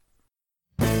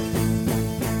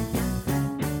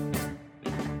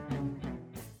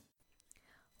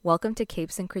Welcome to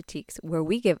Capes and Critiques, where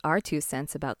we give our 2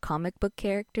 cents about comic book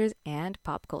characters and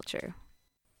pop culture.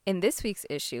 In this week's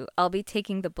issue, I'll be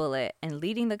taking the bullet and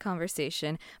leading the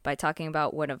conversation by talking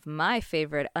about one of my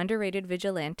favorite underrated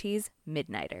vigilantes,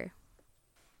 Midnighter.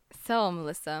 So,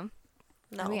 Melissa,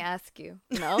 No. let me ask you.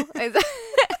 No?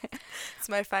 It's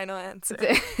my final answer.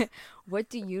 What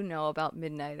do you know about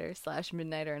Midnighter /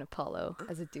 Midnighter and Apollo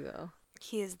as a duo?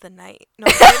 He is the knight. No.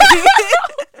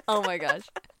 Oh my gosh.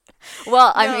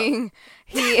 Well, I No. mean,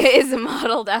 he is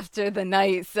modeled after the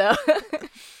knight, so.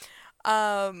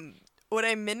 What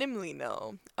I minimally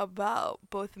know about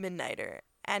both Midnighter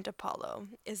and Apollo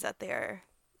is that they are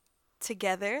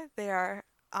together. They are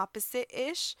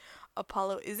opposite-ish.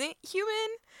 Apollo isn't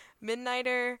human.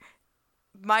 Midnighter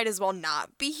might as well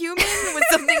not be human with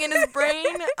something in his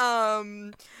brain.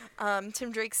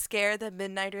 Tim Drake's scared that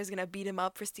Midnighter is gonna beat him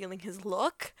up for stealing his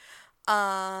look. They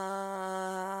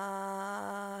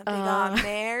got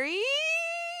married.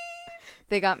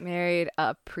 They got married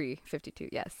pre-52,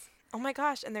 yes. Oh my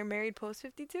gosh, and they're married post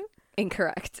 52?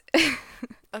 Incorrect.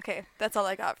 Okay, that's all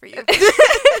I got for you.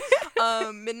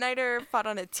 Midnighter fought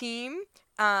on a team.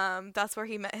 That's where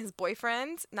he met his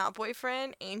boyfriend,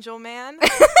 Angel Man,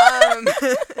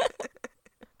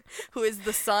 who is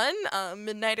the sun.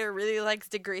 Midnighter really likes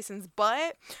Dick Grayson's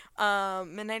butt.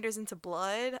 Midnighter's into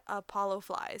blood. Apollo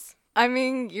flies. I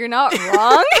mean, you're not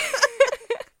wrong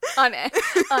on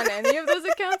any of those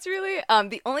accounts, really.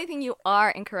 The only thing you are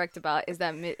incorrect about is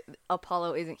that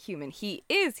Apollo isn't human. He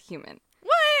is human.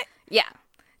 What? Yeah,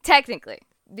 technically.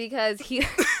 Because he,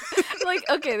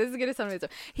 okay, this is going to sound weird.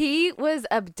 He was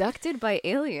abducted by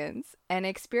aliens and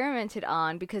experimented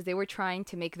on because they were trying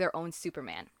to make their own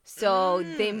Superman. So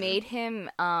they made him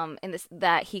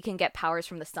that he can get powers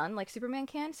from the sun like Superman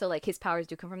can. So like his powers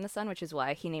do come from the sun, which is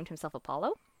why he named himself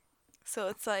Apollo. So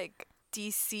it's like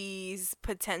DC's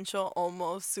potential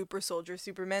almost super soldier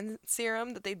Superman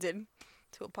serum that they did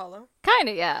to Apollo. Kind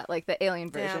of, yeah, like the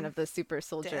alien version Damn. of the super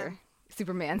soldier Damn.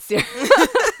 Superman serum.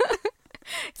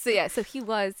 So he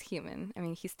was human. I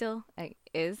mean, he still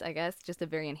is, I guess, just a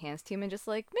very enhanced human, just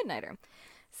like Midnighter.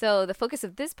 So the focus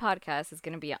of this podcast is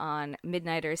going to be on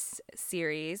Midnighter's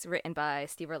series written by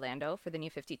Steve Orlando for the New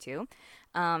 52,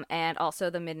 and also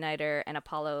the Midnighter and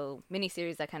Apollo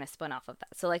miniseries that kind of spun off of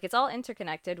that. So like it's all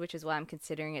interconnected, which is why I'm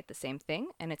considering it the same thing,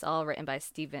 and it's all written by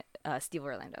Steve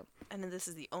Orlando. And this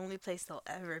is the only place they'll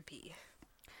ever be.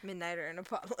 Midnighter and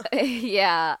Apollo.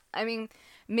 Yeah, I mean,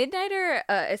 Midnighter,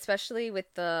 especially with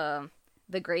the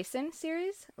Grayson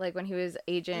series, like when he was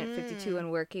Agent 52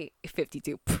 and working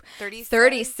 52,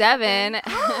 37.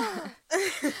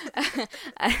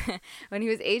 When he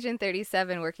was Agent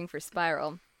 37 working for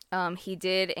Spiral, he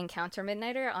did encounter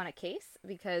Midnighter on a case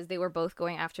because they were both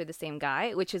going after the same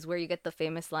guy, which is where you get the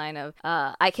famous line of,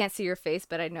 I can't see your face,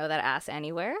 but I know that ass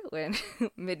anywhere, when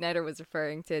Midnighter was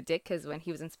referring to Dick, because when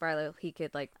he was in Spiral, he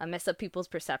could like mess up people's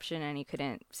perception and you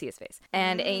couldn't see his face.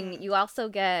 And you also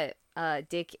get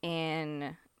Dick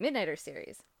in Midnighter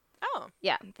series. Oh.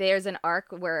 Yeah, there's an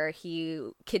arc where he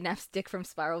kidnaps Dick from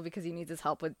Spiral because he needs his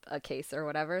help with a case or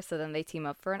whatever, so then they team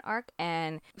up for an arc,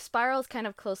 and Spiral's kind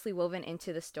of closely woven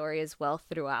into the story as well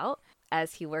throughout,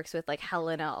 as he works with, like,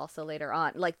 Helena also later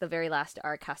on. Like, the very last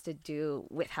arc has to do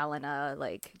with Helena,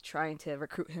 like, trying to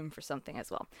recruit him for something as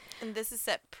well. And this is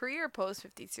set pre or post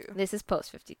 52? This is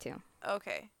post-52.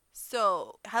 Okay.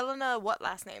 So, Helena, what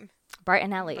last name?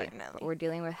 Bartonelli. Bartonelli. We're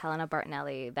dealing with Helena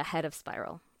Bartonelli, the head of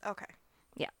Spiral. Okay.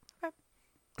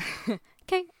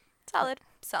 Okay. Solid.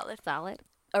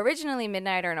 Originally,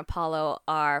 Midnighter and Apollo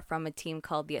are from a team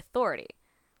called the Authority,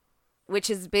 which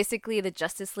is basically the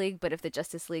Justice League, but if the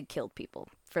Justice League killed people,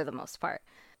 for the most part.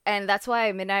 And that's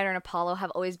why Midnighter and Apollo have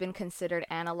always been considered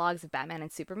analogs of Batman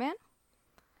and Superman.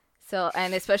 So,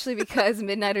 and especially because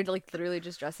Midnighter like literally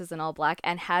just dresses in all black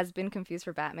and has been confused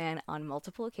for Batman on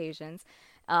multiple occasions,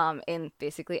 in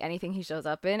basically anything he shows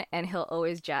up in, and he'll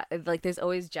always there's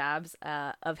always jabs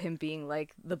of him being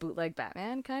like the bootleg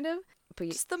Batman kind of. But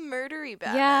Just the murdery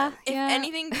Batman. Yeah, If yeah.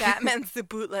 anything, Batman's the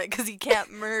bootleg because he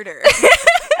can't murder.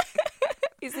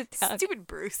 he's a town. Stupid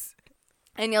Bruce.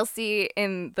 And you'll see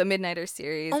in the Midnighter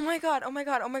series. Oh my god.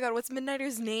 What's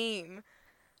Midnighter's name?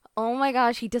 Oh my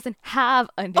gosh, he doesn't have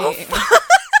a name. Oh,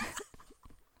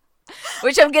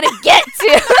 Which I'm gonna get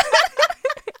to.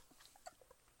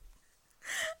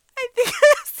 I think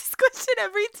I ask this question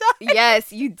every time.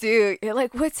 Yes, you do. You're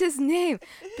like, what's his name?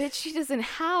 Bitch, she doesn't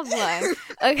have one.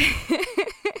 Okay.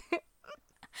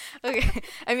 Okay.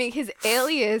 I mean, his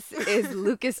alias is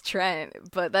Lucas Trent,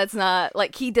 but that's not,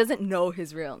 like, he doesn't know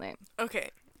his real name.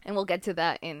 Okay. And we'll get to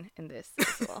that in this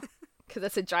as well. Because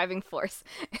that's a driving force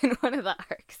in one of the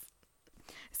arcs.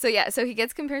 So he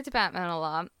gets compared to Batman a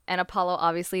lot, and Apollo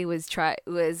obviously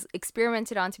was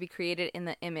experimented on to be created in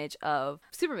the image of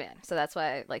Superman. So that's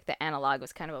why like the analog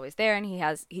was kind of always there, and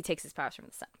he takes his powers from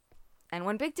the sun. And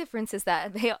one big difference is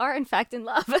that they are in fact in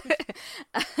love.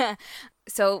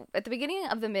 So at the beginning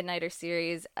of the Midnighter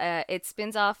series, it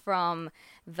spins off from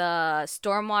the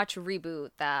Stormwatch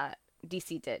reboot that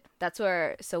DC did. That's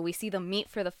where we see them meet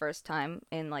for the first time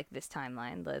in like this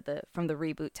timeline, the from the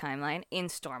reboot timeline in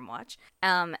Stormwatch.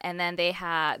 And then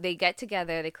they get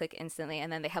together, they click instantly,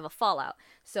 and then they have a fallout.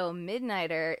 So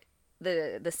Midnighter,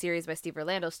 the series by Steve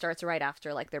Orlando, starts right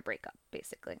after like their breakup,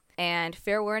 basically. And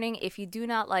fair warning, if you do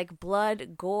not like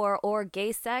blood, gore, or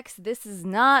gay sex, this is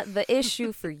not the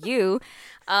issue for you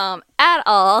at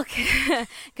all,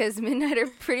 because Midnighter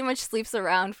pretty much sleeps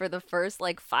around for the first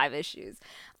like 5 issues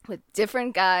with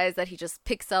different guys that he just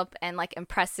picks up and like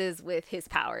impresses with his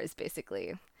powers,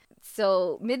 basically.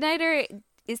 So Midnighter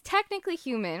is technically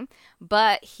human,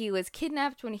 but he was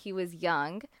kidnapped when he was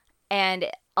young and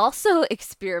also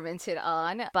experimented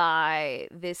on by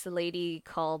this lady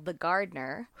called the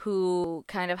Gardener, who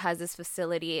kind of has this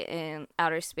facility in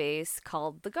outer space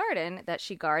called the Garden that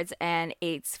she guards, and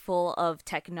it's full of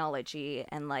technology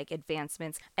and like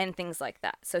advancements and things like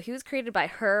that. So he was created by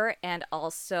her and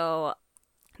also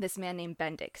this man named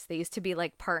Bendix. They used to be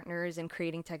like partners in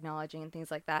creating technology and things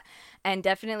like that. And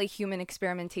definitely human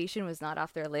experimentation was not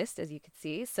off their list, as you could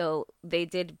see. So they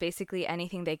did basically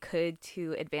anything they could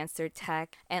to advance their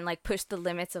tech and like push the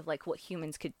limits of like what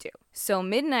humans could do. So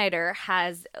Midnighter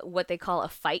has what they call a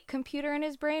fight computer in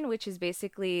his brain, which is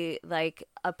basically like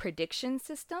a prediction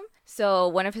system. So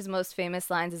one of his most famous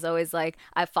lines is always like,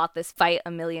 "I fought this fight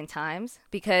a million times,"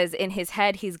 because in his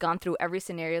head, he's gone through every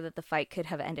scenario that the fight could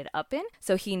have ended up in.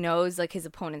 So he knows like his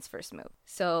opponent's first move.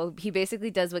 So he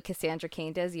basically does what Cassandra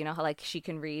Cain does. You know how like she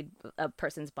can read a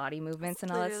person's body movements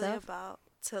and all that stuff? About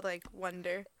to like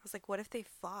wonder. I was like, what if they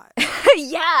fought?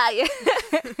 yeah.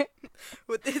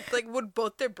 Would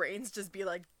both their brains just be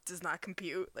like, does not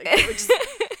compute? Like, it would just,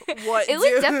 what it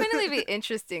would definitely be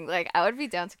interesting. Like, I would be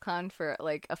down to clown for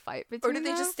like a fight between them. Or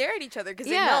do they just stare at each other because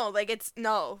they know, like, it's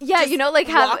no. Yeah, you know, like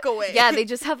walk away. Yeah, they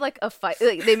just have like a fight.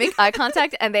 Like they make eye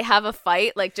contact and they have a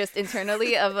fight, like just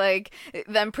internally of like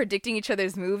them predicting each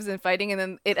other's moves and fighting, and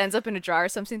then it ends up in a draw or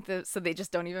something. So they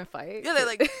just don't even fight. Yeah, they're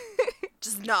like.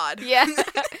 Just nod. Yeah.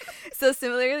 So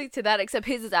similarly to that, except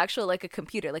his is actual like a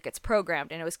computer, like it's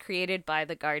programmed, and it was created by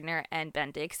the Gardener and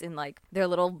Bendix in like their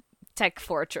little tech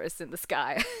fortress in the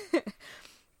sky.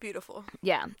 Beautiful.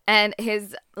 Yeah. And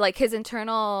his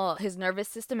nervous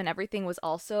system and everything was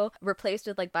also replaced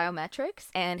with like biometrics,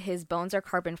 and his bones are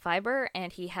carbon fiber,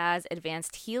 and he has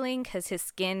advanced healing because his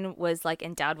skin was like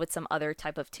endowed with some other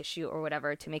type of tissue or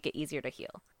whatever to make it easier to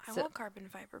heal. I want carbon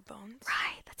fiber bones.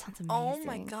 Right. That sounds amazing. Oh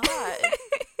my God.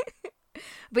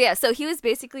 But yeah, so he was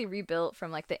basically rebuilt from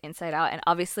like the inside out, and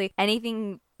obviously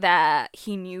anything that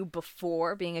he knew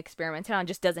before being experimented on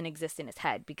just doesn't exist in his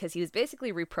head, because he was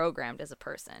basically reprogrammed as a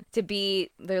person to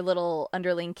be their little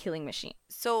underling killing machine.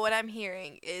 So what I'm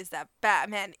hearing is that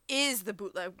Batman is the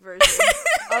bootleg version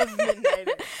of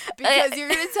Midnighter, because you're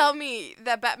gonna tell me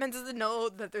that Batman doesn't know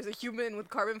that there's a human with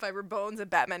carbon fiber bones, and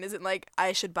Batman isn't like,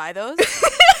 I should buy those.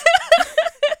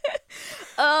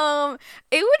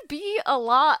 It would be a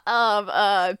lot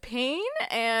of pain,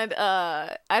 and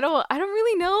I don't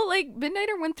really know. Like,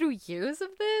 Midnighter went through years of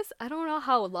this. I don't know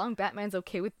how long Batman's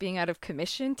okay with being out of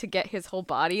commission to get his whole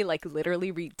body like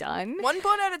literally redone. One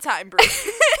bone at a time, Bruce.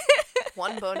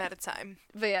 One bone at a time.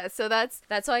 But yeah, so that's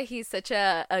why he's such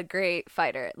a great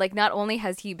fighter. Like, not only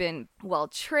has he been well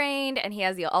trained and he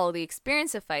has all of the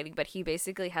experience of fighting, but he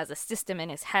basically has a system in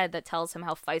his head that tells him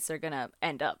how fights are gonna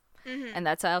end up. Mm-hmm. And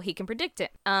that's how he can predict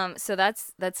it. So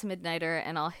that's Midnighter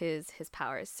and all his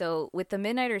powers. So with the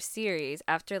Midnighter series,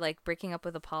 after like breaking up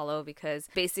with Apollo, because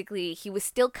basically he was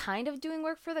still kind of doing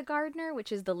work for the Gardener,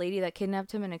 which is the lady that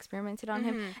kidnapped him and experimented on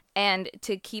him, and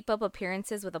to keep up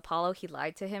appearances with Apollo, he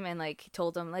lied to him and like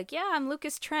told him like, yeah, I'm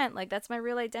Lucas Trent, like that's my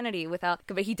real identity, but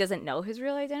he doesn't know his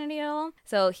real identity at all.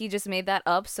 So he just made that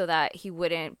up so that he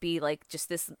wouldn't be like just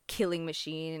this killing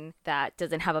machine that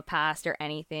doesn't have a past or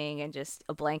anything and just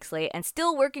a blank slate, and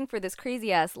still working for this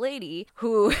crazy ass lady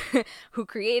who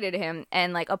created him.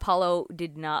 And like Apollo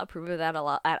did not approve of that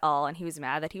at all, and he was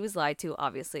mad that he was lied to,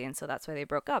 obviously, and so that's why they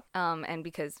broke up. And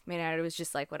because Midnighter was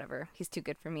just like, whatever, he's too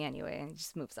good for me anyway, and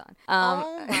just moves on.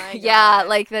 Oh my God. Yeah,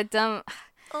 like that dumb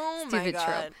oh stupid my God.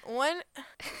 trope. When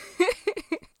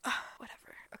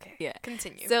whatever. Okay. Yeah.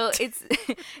 Continue. So it's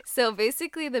so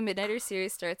basically the Midnighter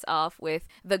series starts off with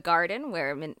the garden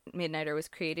where Midnighter was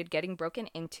created getting broken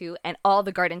into and all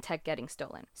the garden tech getting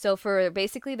stolen. So for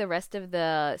basically the rest of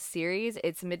the series,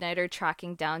 it's Midnighter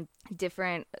tracking down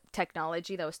different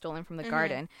technology that was stolen from the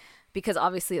garden. Because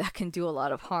obviously that can do a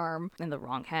lot of harm in the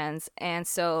wrong hands. And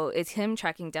so it's him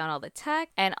tracking down all the tech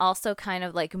and also kind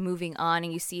of like moving on,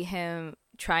 and you see him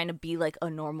trying to be like a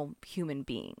normal human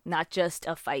being, not just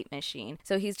a fight machine.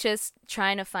 So he's just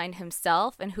trying to find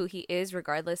himself and who he is,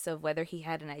 regardless of whether he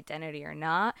had an identity or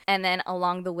not. And then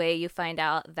along the way, you find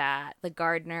out that the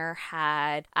gardener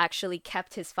had actually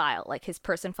kept his file, like his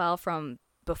person file from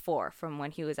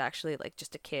when he was actually like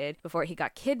just a kid before he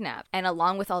got kidnapped. And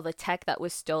along with all the tech that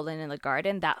was stolen in the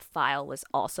garden, that file was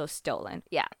also stolen.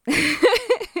 Yeah.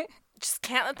 Just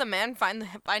can't let the man find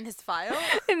his file.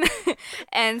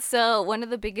 And so one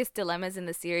of the biggest dilemmas in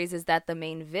the series is that the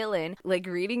main villain, like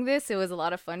reading this, it was a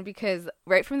lot of fun because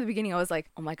right from the beginning I was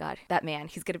like, oh my god, that man,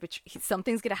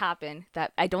 something's gonna happen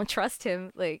that I don't trust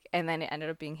him, like, and then it ended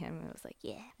up being him, and I was like,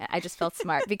 yeah. And I just felt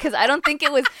smart because I don't think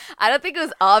it was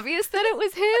obvious that it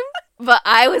was him, but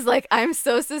I was like, I'm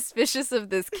so suspicious of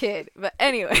this kid. But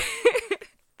anyway.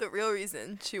 The real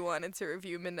reason she wanted to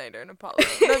review Midnighter and Apollo.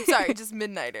 No, I'm sorry, just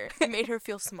Midnighter. It made her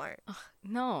feel smart.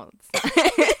 No. It's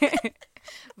not.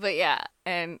 But yeah,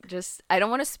 and just, I don't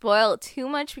want to spoil too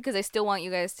much because I still want you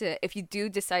guys to, if you do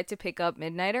decide to pick up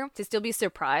Midnighter, to still be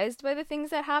surprised by the things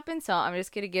that happen. So I'm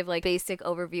just going to give like basic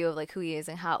overview of like who he is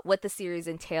and what the series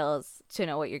entails to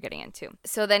know what you're getting into.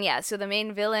 So then, yeah, so the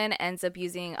main villain ends up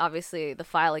using obviously the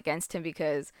file against him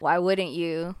because why wouldn't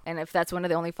you? And if that's one of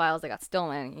the only files that got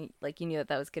stolen, you knew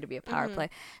that was going to be a power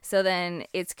play. So then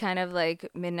it's kind of like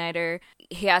Midnighter,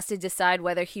 he has to decide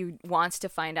whether he wants to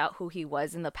find out who he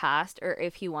was in the past or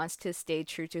if he wants to stay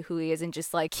true to who he is and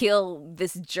just like kill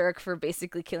this jerk for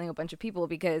basically killing a bunch of people,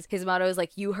 because his motto is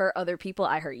like, you hurt other people,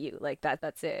 I hurt you. Like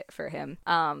that's it for him.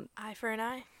 Eye for an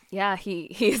eye. Yeah,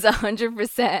 he's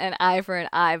 100% an eye for an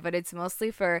eye, but it's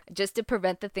mostly for just to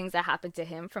prevent the things that happen to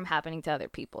him from happening to other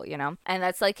people, you know? And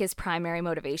that's like his primary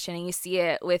motivation. And you see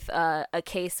it with a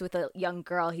case with a young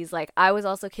girl. He's like, I was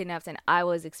also kidnapped and I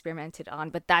was experimented on,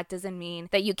 but that doesn't mean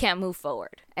that you can't move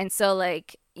forward. And so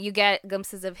like, you get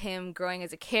glimpses of him growing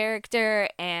as a character,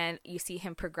 and you see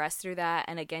him progress through that,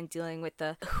 and again dealing with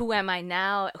the who am I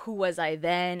now, who was I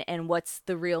then, and what's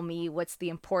the real me, what's the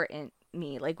important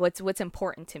me, like what's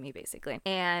important to me basically.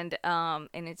 And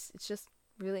it's just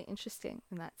really interesting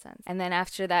in that sense. And then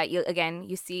after that,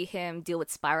 you see him deal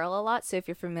with Spiral a lot. So if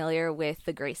you're familiar with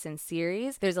the Grayson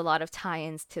series, there's a lot of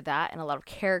tie-ins to that and a lot of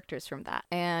characters from that.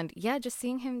 And yeah, just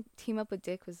seeing him team up with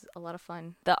Dick was a lot of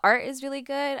fun. The art is really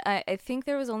good. I think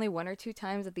there was only 1 or 2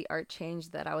 times that the art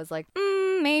changed that I was like,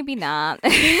 maybe not.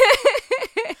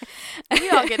 We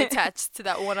all get attached to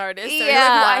that one artist.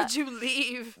 Yeah. Like, why'd you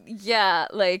leave? Yeah,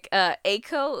 like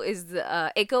Eiko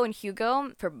and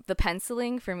Hugo, for the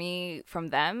penciling for me from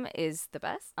them is the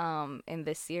best in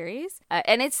this series.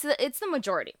 And it's the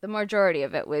majority. The majority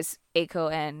of it was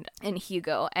Eiko and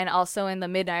Hugo. And also in the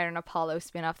Midnighter and Apollo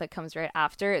spinoff that comes right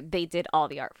after, they did all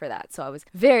the art for that. So I was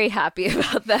very happy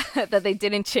about that they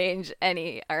didn't change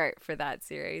any art for that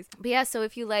series. But yeah, so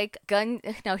if you like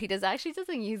he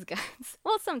doesn't use guns.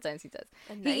 Well, sometimes he does.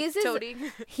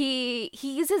 He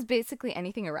uses basically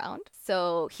anything around.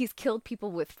 So he's killed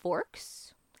people with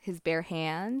forks, his bare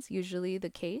hands, usually the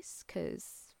case,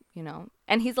 because, you know,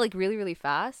 and he's like really, really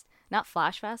fast. Not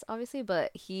flash fast, obviously,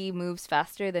 but he moves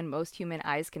faster than most human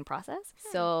eyes can process.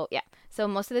 So, yeah. So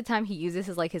most of the time he uses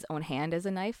his own hand as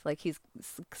a knife. Like, he's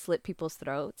slit people's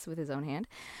throats with his own hand.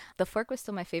 The fork was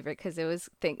still my favorite because it was,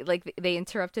 they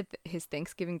interrupted his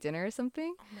Thanksgiving dinner or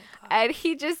something. Oh my God. And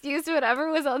he just used whatever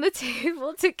was on the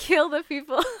table to kill the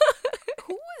people.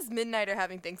 Who was Midnighter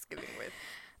having Thanksgiving with?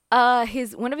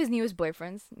 One of his newest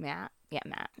boyfriends, Matt. Yeah,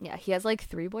 Matt. Yeah, he has 3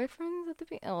 boyfriends at the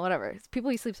beginning. Oh, whatever. It's people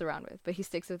he sleeps around with, but he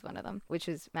sticks with one of them, which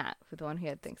is Matt, the one he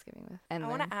had Thanksgiving with. And I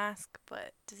want to ask,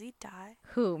 but does he die?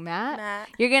 Who, Matt? Matt.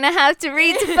 You're gonna have to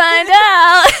read to find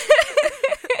out.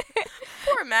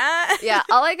 Poor Matt. Yeah,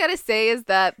 all I gotta say is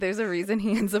that there's a reason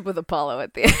he ends up with Apollo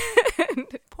at the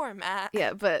end. Poor Matt.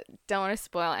 Yeah, but don't want to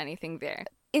spoil anything there.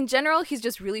 In general, he's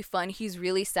just really fun. He's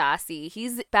really sassy.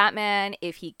 He's Batman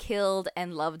if he killed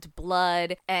and loved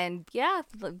blood. And yeah,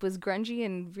 was grungy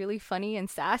and really funny and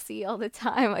sassy all the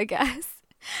time, I guess.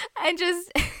 And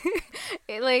just,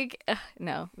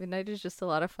 no, Midnight is just a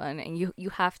lot of fun. And you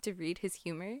have to read his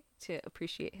humor to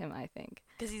appreciate him, I think.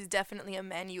 Because he's definitely a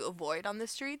man you avoid on the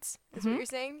streets, is what you're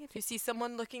saying? If you see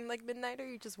someone looking like Midnighter,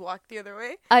 you just walk the other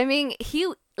way? I mean,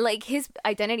 his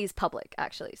identity is public,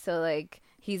 actually. So,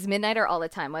 He's Midnighter all the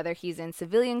time, whether he's in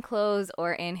civilian clothes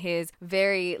or in his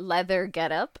very leather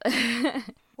getup.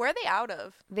 Where are they out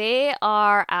of? They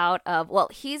are out of, well,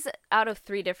 he's out of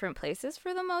 3 different places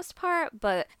for the most part,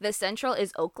 but the central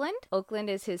is Oakland.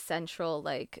 Oakland is his central,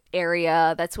 like,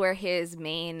 area. That's where his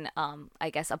main,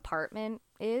 I guess, apartment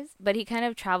is. But he kind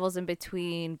of travels in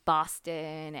between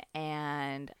Boston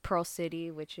and Pearl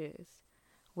City, which is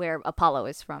where Apollo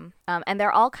is from. And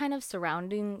they're all kind of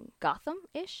surrounding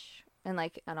Gotham-ish. And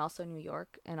also New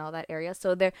York and all that area.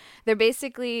 So they're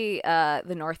basically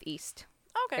the Northeast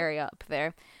area up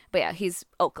there. But yeah, he's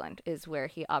Oakland is where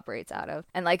he operates out of.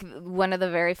 And like one of the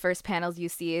very first panels you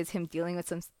see is him dealing with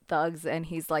some thugs, and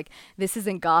he's like, "This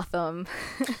isn't Gotham.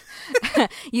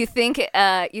 you think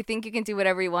you can do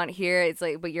whatever you want here. It's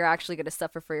like, but you're actually going to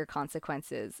suffer for your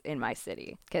consequences in my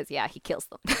city." Because yeah, he kills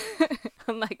them.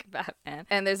 Unlike Batman.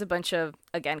 And there's a bunch of,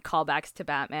 again, callbacks to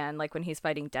Batman. Like when he's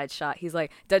fighting Deadshot,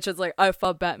 Deadshot's like, "I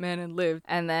fought Batman and lived."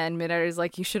 And then Midnighter's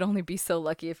like, "You should only be so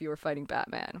lucky if you were fighting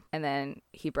Batman." And then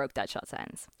he broke Deadshot's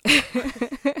hands.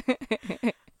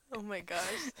 Oh my gosh.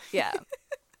 Yeah.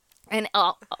 And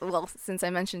well, since I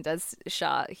mentioned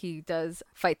Deadshot, he does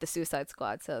fight the Suicide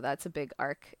Squad, so that's a big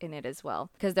arc in it as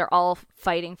well. Because they're all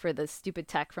fighting for the stupid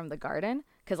tech from the garden.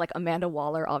 Because like Amanda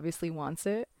Waller obviously wants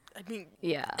it. I mean,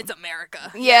 yeah, it's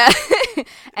America. Yeah.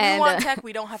 And we want tech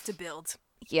we don't have to build.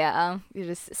 Yeah,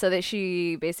 so that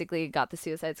she basically got the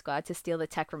Suicide Squad to steal the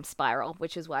tech from Spiral,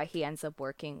 which is why he ends up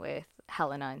working with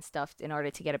Helena and stuff in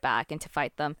order to get it back and to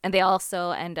fight them. And they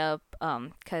also end up,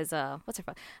 because, what's her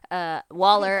fuck?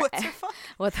 Waller. What's her fuck?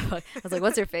 What the fuck? I was like,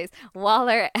 what's her face?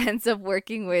 Waller ends up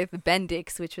working with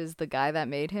Bendix, which was the guy that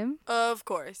made him. Of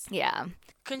course. Yeah.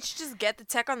 Couldn't she just get the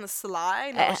tech on the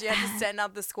sly? No, she had to send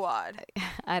out the squad.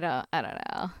 I don't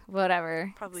know.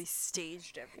 Whatever. Probably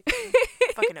staged everything.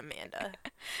 Fucking Amanda.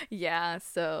 Yeah,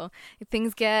 so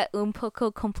things get un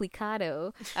poco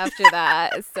complicado after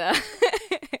that. So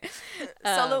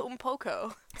Solo un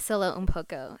poco. Solo un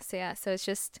poco. So yeah, so it's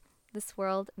just this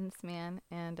world and this man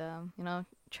and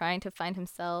trying to find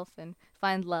himself and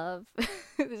find love.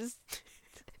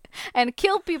 And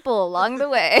kill people along the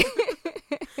way.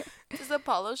 Does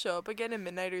Apollo show up again in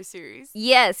Midnighter series?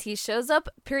 Yes, he shows up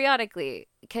periodically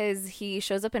because he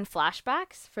shows up in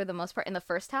flashbacks for the most part in the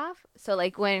first half. So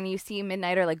like when you see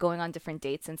Midnighter like going on different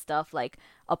dates and stuff, like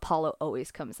Apollo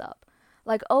always comes up.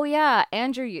 Like, oh yeah,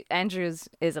 Andrews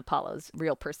is Apollo's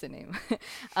real person name.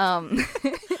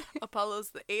 Apollo's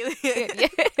the alien.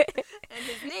 And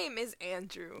his name is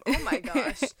Andrew. Oh my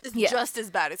gosh. It's just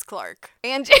as bad as Clark.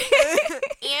 Andrew.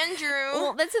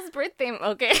 Well, that's his birthday.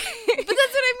 Okay. But that's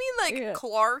what I mean, like,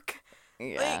 Clark.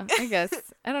 Yeah, I guess.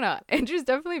 I don't know. Andrew's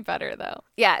definitely better, though.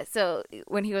 Yeah, so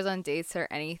when he was on dates or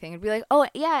anything, it'd be like, oh,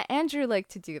 yeah, Andrew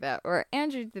liked to do that. Or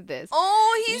Andrew did this.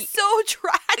 Oh, he's so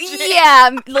tragic.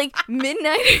 Yeah, like,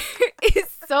 Midnighter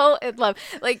is so in love.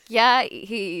 Like, yeah,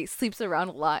 he sleeps around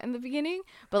a lot in the beginning.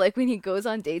 But, like, when he goes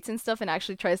on dates and stuff and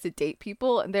actually tries to date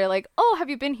people, and they're like, oh,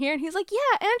 have you been here? And he's like,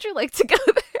 yeah, Andrew liked to go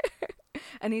there.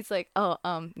 And he's like, oh,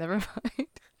 never mind.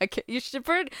 You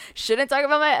shouldn't talk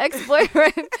about my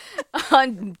ex-boyfriend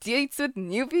on dates with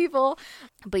new people.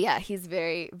 But yeah, he's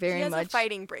very, very much. He has a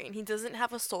fighting brain. He doesn't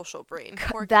have a social brain.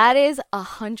 That is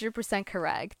 100%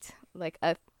 correct. Like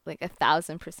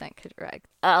 1,000% correct.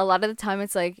 A lot of the time,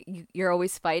 it's like you're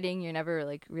always fighting. You're never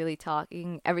like really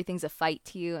talking. Everything's a fight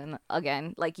to you. And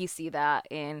again, like you see that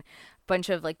in a bunch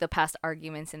of like the past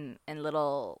arguments and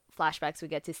little flashbacks we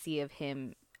get to see of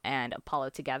him and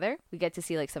Apollo together. We get to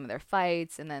see like some of their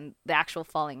fights and then the actual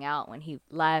falling out when he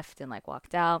left and like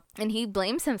walked out. And he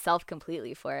blames himself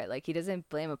completely for it. Like he doesn't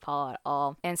blame Apollo at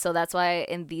all. And so that's why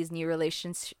in these new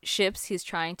relationships, he's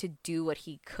trying to do what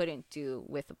he couldn't do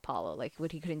with Apollo, like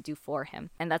what he couldn't do for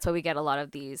him. And that's why we get a lot of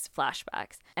these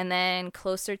flashbacks. And then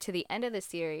closer to the end of the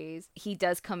series, he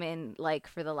does come in like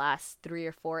for the last 3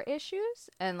 or 4 issues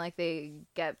and like they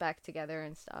get back together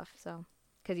and stuff. So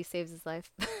because he saves his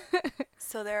life.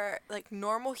 So they're like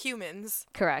normal humans.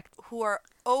 Correct. Who are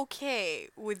okay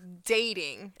with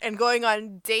dating and going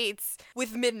on dates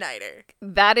with Midnighter.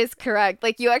 That is correct.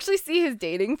 Like you actually see his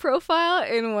dating profile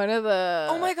in one of the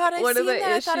Oh my god, I've seen that.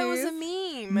 Issues. I thought it was a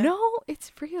meme. No,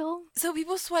 it's real. So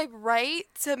people swipe right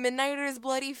to Midnighter's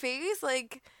bloody face?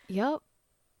 Like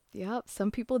Yep,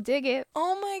 some people dig it.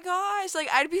 Oh my gosh, like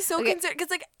I'd be so concerned because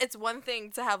like it's one thing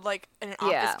to have like an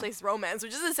office place romance,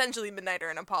 which is essentially Midnighter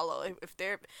and Apollo. If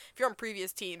you're on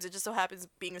previous teams, it just so happens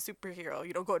being a superhero,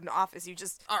 you don't go to an office, you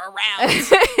just are around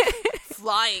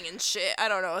flying and shit. I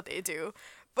don't know what they do,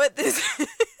 but this.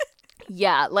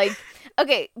 Yeah, like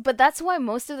Okay, but that's why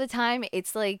most of the time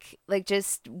it's like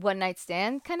just one night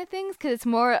stand kind of things, because it's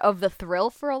more of the thrill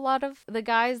for a lot of the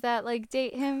guys that like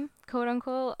date him, quote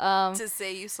unquote. To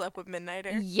say you slept with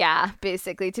Midnighter. Yeah,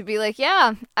 basically to be like,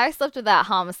 yeah, I slept with that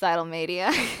homicidal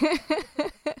maniac.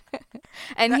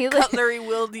 And that he cutlery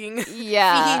wielding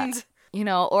yeah. fiend. You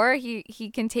know, or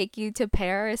he can take you to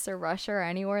Paris or Russia or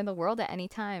anywhere in the world at any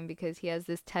time, because he has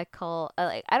this tech called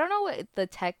like, I don't know what the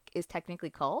tech is technically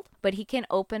called, but he can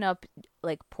open up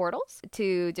like portals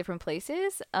to different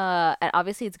places. And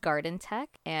obviously it's garden tech,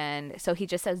 and so he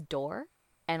just says door,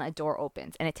 and a door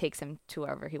opens and it takes him to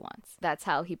wherever he wants. That's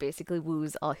how he basically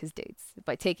woos all his dates,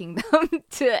 by taking them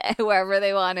to wherever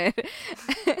they wanted.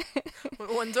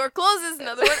 When one door closes,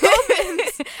 another one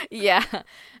opens. Yeah.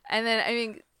 And then I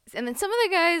mean, and then some of the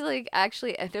guys like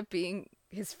actually end up being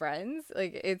his friends.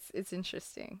 Like it's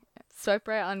interesting. Swipe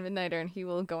right on Midnighter and he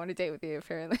will go on a date with you,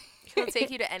 apparently. He'll take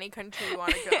you to any country you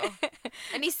want to go.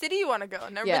 Any city you want to go.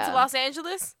 Never been Yeah. to Los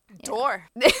Angeles? Door.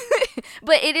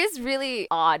 But it is really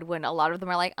odd when a lot of them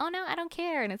are like, oh no, I don't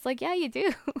care. And it's like, yeah, you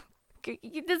do.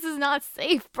 This is not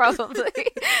safe, probably.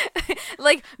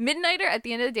 Like, Midnighter at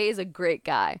the end of the day is a great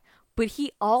guy, but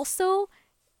he also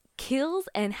kills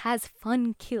and has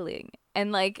fun killing.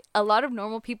 And like a lot of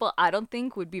normal people, I don't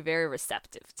think would be very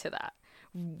receptive to that,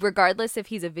 regardless if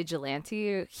he's a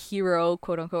vigilante hero,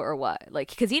 quote unquote, or what. Like,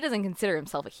 because he doesn't consider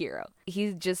himself a hero.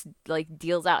 He just like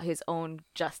deals out his own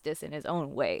justice in his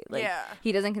own way. Like, Yeah.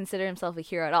 he doesn't consider himself a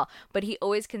hero at all. But he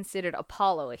always considered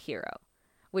Apollo a hero,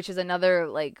 which is another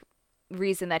like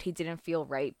reason that he didn't feel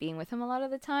right being with him a lot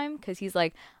of the time, because he's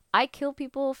like, I kill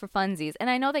people for funsies, and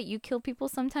I know that you kill people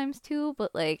sometimes too,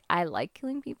 but like I like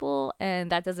killing people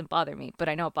and that doesn't bother me, but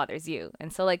I know it bothers you.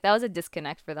 And so like that was a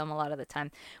disconnect for them a lot of the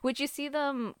time, which you see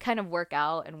them kind of work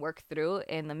out and work through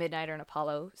in the Midnighter and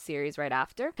Apollo series right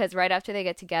after, because right after they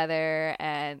get together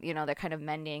and you know they're kind of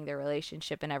mending their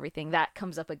relationship and everything, that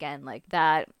comes up again, like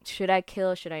that, should I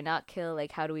kill, should I not kill,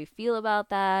 like how do we feel about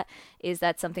that, is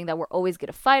that something that we're always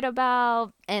gonna fight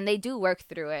about? And they do work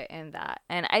through it in that.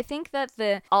 And I think that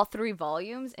all three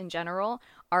volumes in general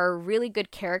are a really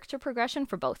good character progression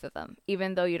for both of them,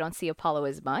 even though you don't see Apollo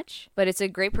as much. But it's a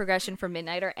great progression for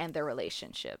Midnighter and their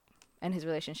relationship, and his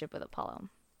relationship with Apollo.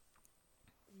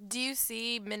 Do you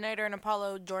see Midnighter and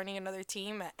Apollo joining another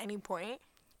team at any point?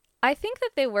 I think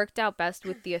that they worked out best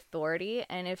with the Authority,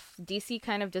 and if DC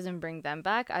kind of doesn't bring them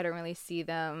back, I don't really see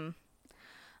them,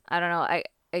 I don't know,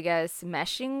 I guess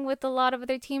meshing with a lot of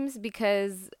other teams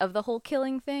because of the whole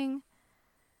killing thing.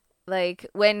 Like,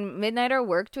 when Midnighter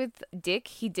worked with Dick,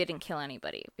 he didn't kill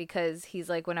anybody, because he's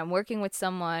like, when I'm working with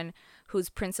someone whose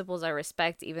principles I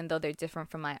respect, even though they're different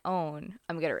from my own,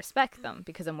 I'm going to respect them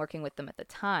because I'm working with them at the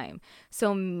time.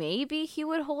 So maybe he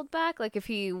would hold back, like if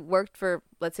he worked for,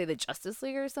 let's say, the Justice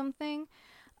League or something.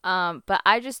 But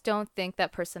I just don't think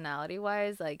that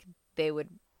personality-wise, like,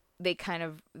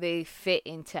 they fit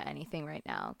into anything right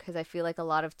now, because I feel like a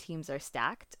lot of teams are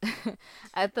stacked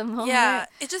at the moment. Yeah,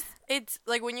 it's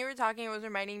like when you were talking, it was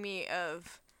reminding me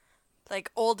of like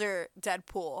older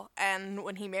Deadpool, and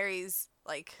when he marries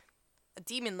like a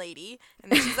demon lady,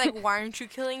 and then she's like, why aren't you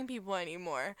killing people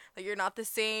anymore? Like, you're not the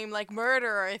same like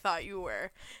murderer I thought you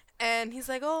were. And he's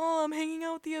like, oh, I'm hanging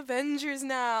out with the Avengers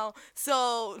now.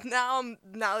 So now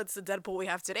it's the Deadpool we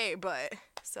have today, but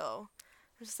so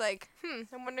I'm just like,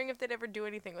 I'm wondering if they'd ever do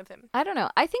anything with him. I don't know.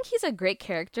 I think he's a great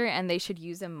character and they should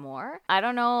use him more. I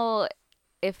don't know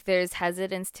if there's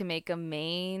hesitance to make a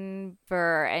main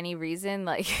for any reason.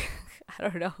 Like, I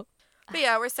don't know. But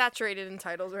yeah, we're saturated in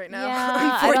titles right now.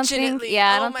 Yeah, Unfortunately.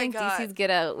 I Oh don't my think God. DC's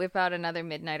gonna whip out another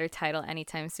Midnighter title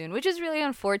anytime soon, which is really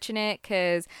unfortunate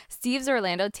because Steve's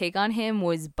Orlando take on him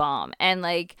was bomb, and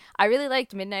like I really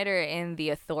liked Midnighter and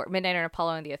Midnighter and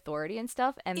Apollo and the Authority and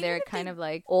stuff, and Even their if kind they- of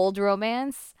like old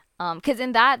romance. Because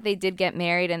in that they did get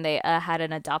married and they had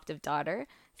an adoptive daughter.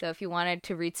 So if you wanted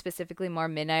to read specifically more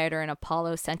Midnighter and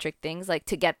Apollo centric things, like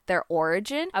to get their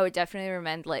origin, I would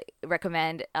definitely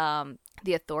recommend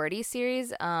the Authority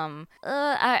series.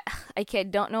 I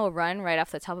don't know a run right off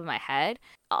the top of my head.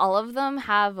 All of them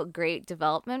have a great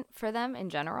development for them in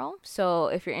general. So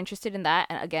if you're interested in that,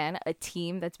 and again, a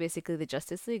team that's basically the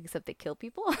Justice League except they kill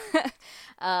people,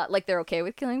 like they're okay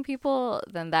with killing people,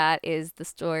 then that is the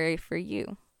story for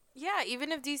you. Yeah,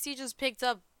 even if DC just picked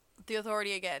up the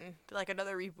Authority again, like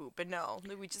another reboot, but no,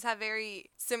 we just have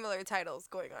very similar titles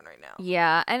going on right now.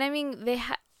 Yeah, and I mean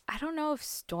I don't know if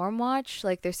Stormwatch,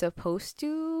 like they're supposed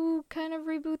to kind of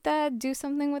reboot that, do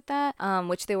something with that,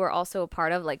 which they were also a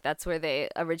part of. Like that's where they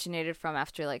originated from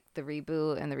after like the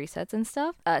reboot and the resets and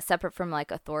stuff, separate from like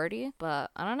Authority.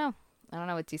 But I don't know. I don't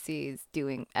know what DC is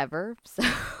doing ever,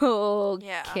 so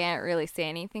Yeah. can't really say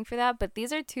anything for that. But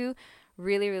these are two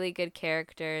really, really good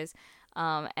characters.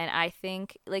 And I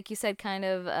think, like you said, kind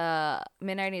of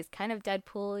Midnighter is kind of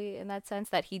Deadpool-y in that sense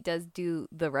that he does do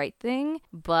the right thing,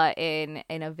 but in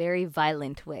a very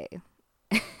violent way.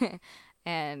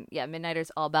 And yeah,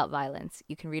 Midnighter's all about violence.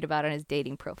 You can read about it on his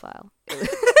dating profile.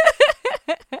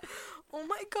 Oh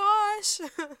my gosh.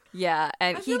 Yeah,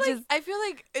 and I feel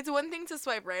like it's one thing to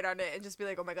swipe right on it and just be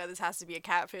like, oh my god, this has to be a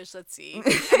catfish, let's see.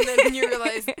 And then you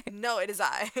realize, no, it is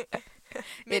I.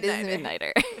 It is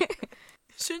Midnighter.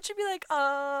 Shouldn't you be like,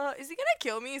 is he gonna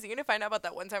kill me? Is he gonna find out about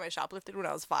that one time I shoplifted when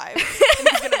I was 5? And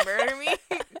he's gonna murder me?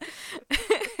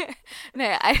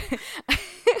 No,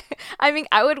 I mean,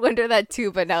 I would wonder that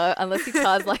too, but no, unless he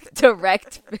caused like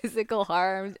direct physical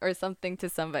harm or something to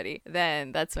somebody,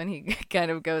 then that's when he kind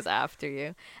of goes after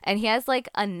you. And he has like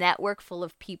a network full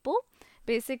of people,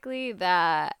 basically,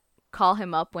 that call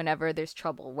him up whenever there's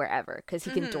trouble, wherever, because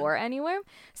he can door anywhere.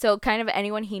 So kind of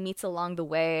anyone he meets along the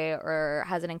way or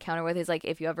has an encounter with is like,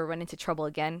 if you ever run into trouble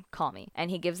again, call me.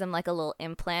 And he gives them like a little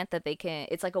implant that they can,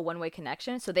 it's like a one-way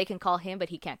connection, so they can call him, but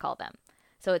he can't call them.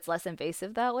 So it's less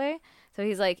invasive that way. So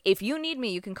he's like, if you need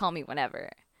me, you can call me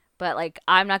whenever. But like,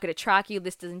 I'm not going to track you.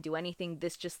 This doesn't do anything.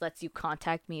 This just lets you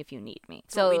contact me if you need me.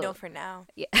 So we know for now.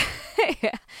 Yeah.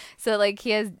 Yeah. So like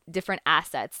he has different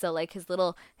assets. So like his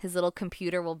little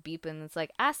computer will beep and it's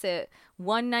like, asset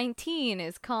 119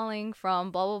 is calling from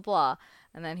blah, blah, blah.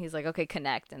 And then he's like, okay,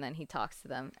 connect. And then he talks to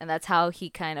them. And that's how he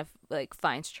kind of like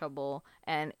finds trouble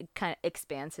and kind of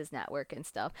expands his network and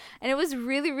stuff. And it was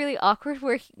really, really awkward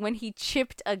when he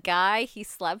chipped a guy he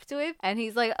slept with. And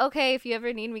he's like, okay, if you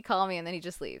ever need me, call me. And then he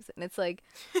just leaves. And it's like...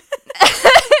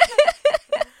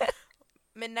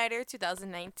 Midnighter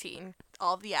 2019.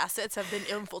 All the assets have been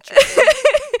infiltrated.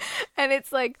 And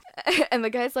it's like... And the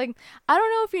guy's like, I don't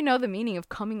know if you know the meaning of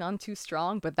coming on too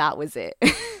strong, but that was it.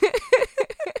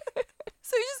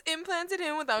 So he just implanted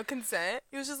him without consent.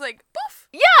 He was just like, poof.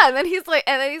 Yeah, and then he's like,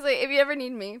 if you ever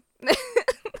need me.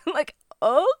 Like,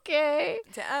 okay.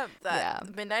 Damn,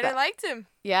 Midnighter liked him.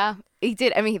 Yeah, he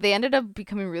did. I mean, they ended up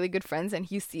becoming really good friends, and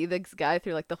you see this guy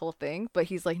through like the whole thing, but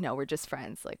he's like, no, we're just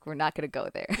friends. Like, we're not gonna go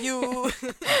there. You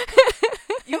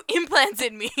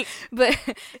implanted me. But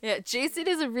yeah, Jason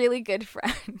is a really good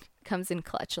friend. Comes in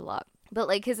clutch a lot. But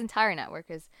like his entire network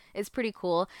is pretty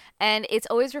cool, and it's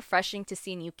always refreshing to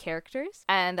see new characters,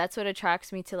 and that's what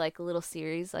attracts me to like a little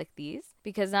series like these,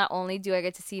 because not only do I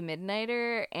get to see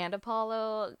Midnighter and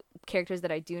Apollo, characters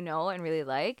that I do know and really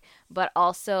like, but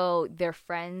also their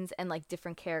friends and like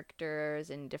different characters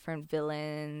and different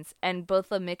villains, and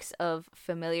both a mix of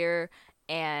familiar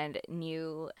and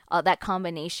new, that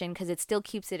combination, because it still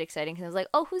keeps it exciting, because it's like,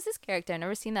 oh, who's this character? I've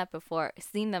never seen them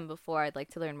before. I'd like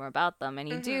to learn more about them. And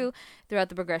you do throughout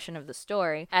the progression of the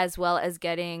story, as well as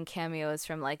getting cameos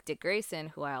from like Dick Grayson,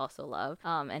 who I also love,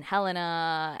 and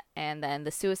Helena, and then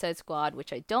the Suicide Squad,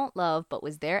 which I don't love but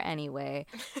was there anyway,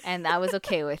 and I was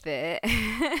okay with it.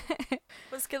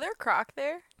 Was Killer Croc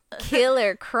there?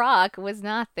 Killer Croc was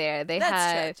not there. That's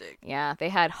tragic. Yeah, they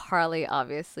had Harley,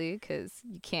 obviously, because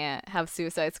you can't have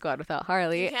Suicide Squad without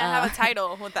Harley. You can't have a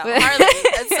title without Harley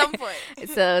at some point.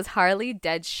 So it was Harley,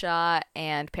 Deadshot,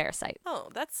 and Parasite. Oh,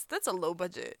 that's a low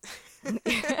budget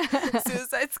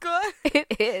Suicide Squad. It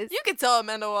is. You could tell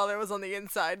Amanda Waller was on the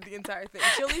inside the entire thing.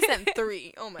 She only sent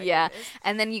 3. Oh my goodness.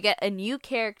 And then you get a new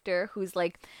character who's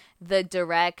like the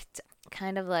direct...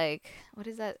 kind of like, what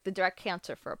is that? The direct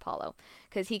counter for Apollo,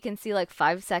 because he can see like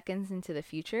 5 seconds into the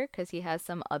future, because he has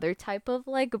some other type of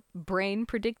like brain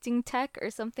predicting tech or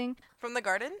something. From the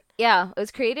garden? Yeah, it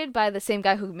was created by the same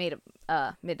guy who made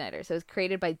Midnighter. So it was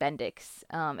created by Bendix,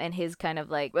 and his kind of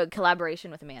like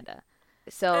collaboration with Amanda.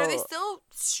 So are they still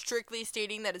strictly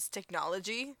stating that it's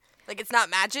technology? Like, it's not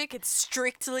magic, it's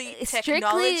strictly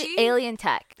technology? Strictly alien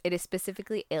tech. It is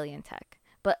specifically alien tech.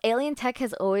 But alien tech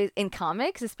has always, in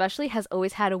comics especially, has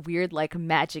always had a weird, like,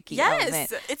 magic-y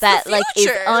element. It's that, the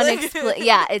future. Like,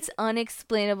 yeah, it's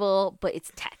unexplainable, but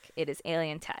it's tech. It is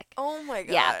alien tech. Oh my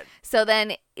god. Yeah. So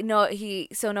then,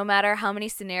 no matter how many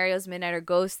scenarios Midnighter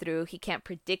goes through, he can't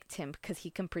predict him, because he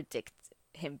can predict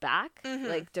him back,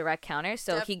 like direct counter.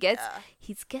 So he's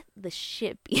get the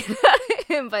shit beat out of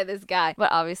him by this guy.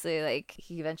 But obviously, like,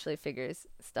 he eventually figures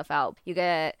stuff out. You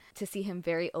get to see him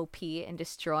very OP and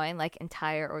destroying like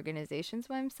entire organizations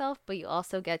by himself, but you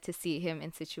also get to see him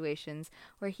in situations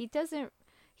where he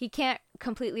can't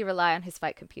completely rely on his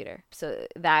fight computer. So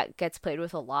that gets played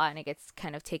with a lot, and it gets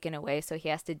kind of taken away. So he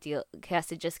has to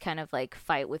just kind of like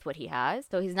fight with what he has.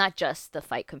 So he's not just the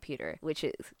fight computer, which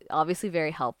is obviously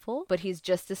very helpful, but he's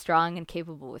just as strong and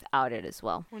capable without it as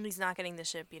well. When he's not getting the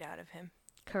shit beat out of him.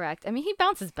 correct. I mean, he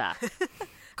bounces back.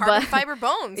 Carbon fiber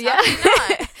bones. Yeah. How can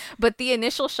you not? But the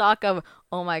initial shock of,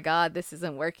 oh my god, this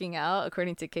isn't working out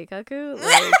according to Keikaku.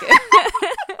 Like,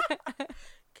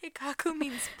 Keikaku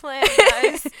means plan,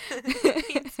 guys.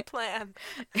 It means plan.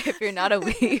 if you're not a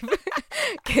weeb,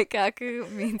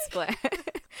 Keikaku means plan.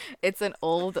 It's an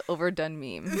old, overdone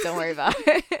meme. Don't worry about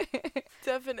it.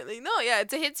 Definitely. No, yeah,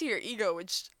 it's a hit to your ego,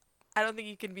 which I don't think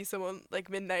you can be someone like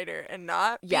Midnighter and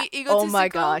not be egotistical. Oh my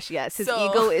gosh, yes. His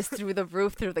ego is through the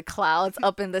roof, through the clouds,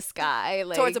 up in the sky.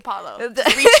 Like, towards Apollo.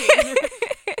 Reaching.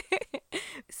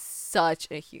 Such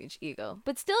a huge ego.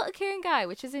 But still a caring guy,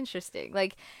 which is interesting.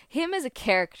 Like, him as a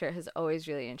character has always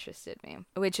really interested me,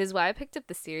 which is why I picked up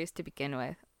the series to begin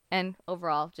with. And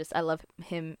overall, just I love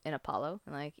him in Apollo.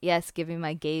 And like, yes, give me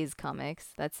my gaze comics.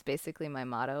 That's basically my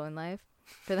motto in life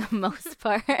for the most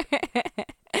part.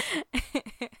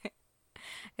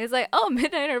 It's like, oh,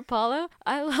 Midnighter Apollo,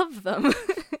 I love them.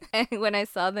 And when I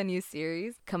saw the new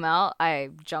series come out, I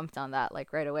jumped on that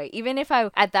like right away. Even if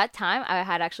at that time, I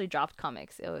had actually dropped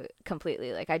comics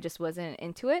completely. Like I just wasn't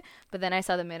into it. But then I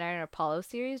saw the Midnighter Apollo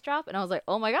series drop and I was like,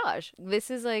 oh my gosh, this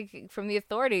is like from the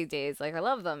Authority days. Like I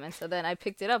love them. And so then I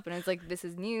picked it up and it's like, this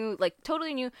is new, like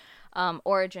totally new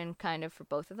origin kind of for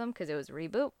both of them because it was a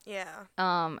reboot. Yeah.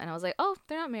 And I was like, oh,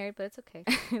 they're not married, but it's okay.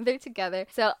 They're together.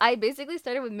 So I basically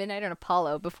started with Midnighter and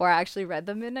Apollo before I actually read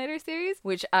the Midnighter series,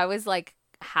 which I was like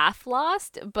half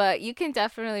lost, but you can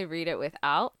definitely read it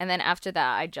without. And then after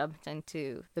that, I jumped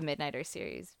into the Midnighter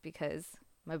series because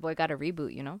my boy got a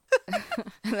reboot, you know?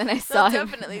 And then I saw him.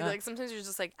 Definitely. Like, sometimes you're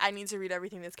just like, I need to read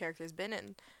everything this character's been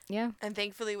in. Yeah. And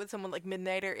thankfully, with someone like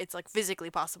Midnighter, it's, like, physically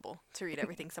possible to read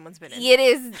everything someone's been in. It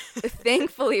is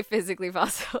thankfully physically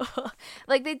possible.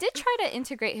 Like, they did try to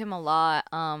integrate him a lot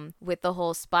with the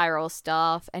whole Spiral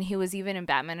stuff. And he was even in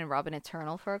Batman and Robin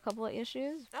Eternal for a couple of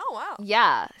issues. Oh, wow.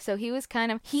 Yeah. So he was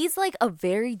he's, like, a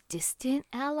very distant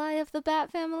ally of the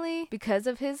Bat family because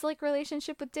of his, like,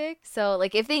 relationship with Dick. So,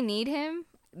 like, if they need him,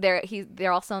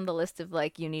 they're also on the list of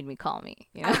like, you need me, call me,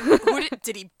 you know.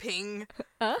 Did he ping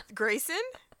Huh? Grayson?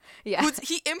 Yeah.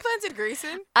 He implanted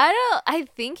Grayson? I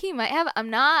think he might have. I'm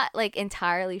not like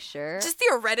entirely sure. Just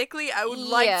theoretically, I would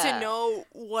like to know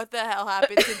what the hell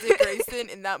happened to Dick Grayson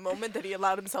in that moment that he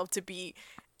allowed himself to be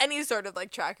any sort of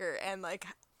like tracker and like,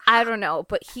 I don't know,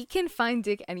 but he can find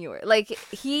Dick anywhere. Like,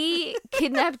 he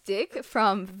kidnapped Dick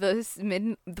from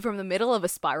the middle of a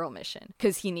Spiral mission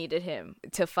because he needed him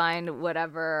to find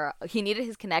whatever. He needed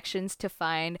his connections to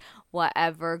find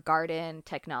whatever garden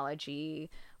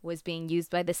technology was being used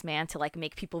by this man to like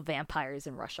make people vampires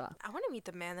in Russia. I want to meet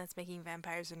the man that's making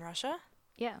vampires in Russia.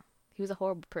 Yeah, he was a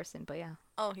horrible person, but yeah.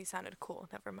 Oh, he sounded cool.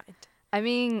 Never mind. I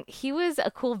mean, he was a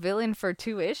cool villain for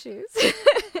 2 issues.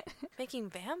 Making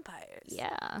vampires.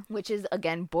 Yeah, which is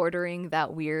again bordering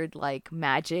that weird like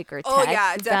magic or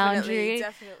text boundary,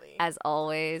 definitely. As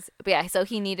always. But yeah, so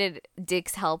he needed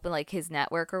Dick's help in like his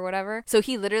network or whatever. So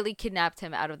he literally kidnapped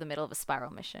him out of the middle of a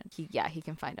Spiral mission. He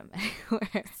can find him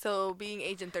anywhere. So being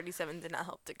Agent 37 did not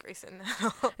help Dick Grayson.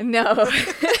 No,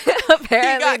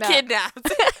 apparently he got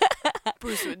kidnapped.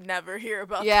 Bruce would never hear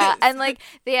about this. And like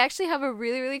they actually have a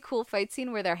really, really cool fight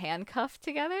scene where they're handcuffed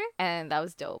together, and that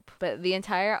was dope. But the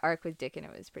entire arc with Dick in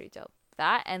it was pretty dope.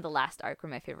 That and the last arc were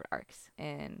my favorite arcs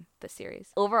in the series.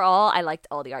 Overall, I liked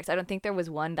all the arcs. I don't think there was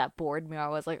one that bored me or I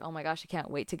was like, oh my gosh, I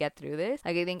can't wait to get through this.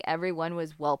 Like, I think every one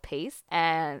was well paced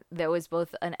and there was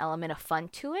both an element of fun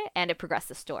to it and it progressed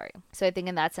the story. So I think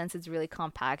in that sense, it's really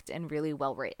compact and really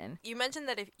well written. You mentioned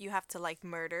that if you have to like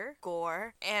murder,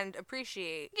 gore, and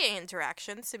appreciate gay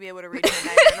interactions to be able to read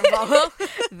Midnighter and Apollo.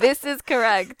 This is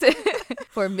correct.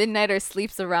 For Midnighter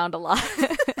sleeps around a lot.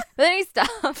 But then he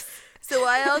stops. So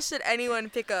why else should anyone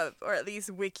pick up, or at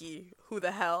least wiki, who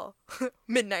the hell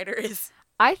Midnighter is?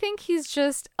 I think he's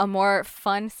just a more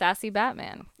fun, sassy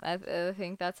Batman. I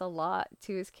think that's a lot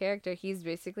to his character. He's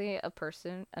basically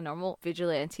a normal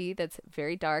vigilante that's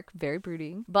very dark, very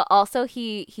brooding. But also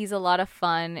he's a lot of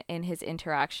fun in his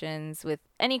interactions with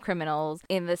any criminals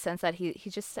in the sense that he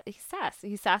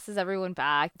sasses everyone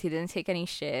back. He didn't take any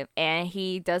shit. And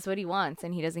he does what he wants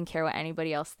and he doesn't care what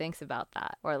anybody else thinks about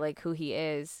that or like who he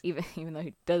is, even though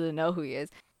he doesn't know who he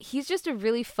is. He's just a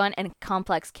really fun and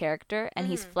complex character, and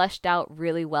he's fleshed out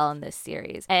really well in this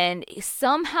series. And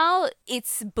somehow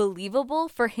it's believable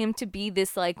for him to be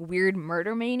this like weird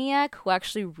murder maniac who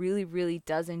actually really, really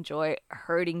does enjoy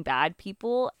hurting bad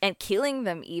people and killing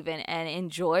them even, and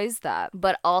enjoys that.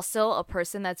 But also a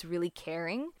person that's really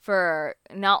caring for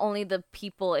not only the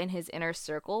people in his inner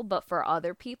circle, but for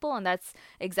other people. And that's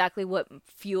exactly what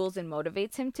fuels and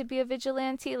motivates him to be a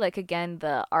vigilante. Like, again,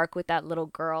 the arc with that little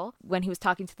girl when he was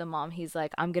talking to to the mom, he's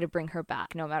like, I'm gonna bring her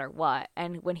back no matter what.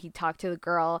 And when he talked to the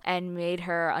girl and made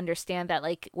her understand that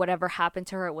like whatever happened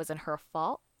to her, it wasn't her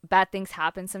fault. Bad things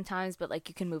happen sometimes, but like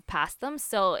you can move past them.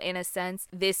 So in a sense,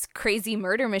 this crazy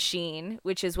murder machine,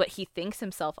 which is what he thinks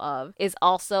himself of, is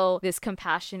also this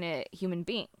compassionate human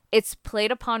being. It's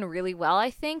played upon really well, I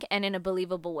think, and in a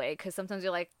believable way, because sometimes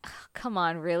you're like, come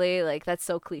on, really? Like, that's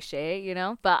so cliche, you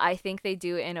know? But I think they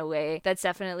do it in a way that's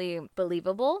definitely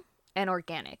believable and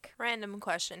organic. Random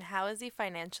question. How is he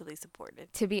financially supported?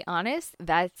 To be honest,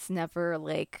 that's never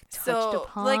like touched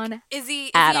upon. Like, is he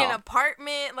in all. an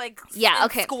apartment, like, Yeah, in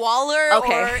okay. squalor?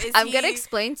 Okay, Or is I'm he... gonna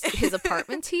explain his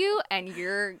apartment to you, and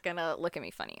you're gonna look at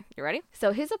me funny. You ready?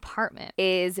 So his apartment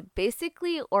is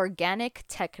basically organic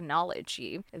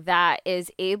technology that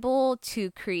is able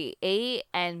to create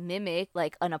and mimic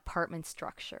like an apartment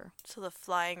structure. So the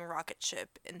flying rocket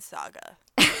ship in Saga.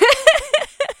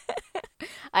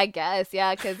 I guess,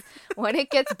 yeah, because when it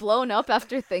gets blown up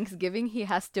after Thanksgiving, he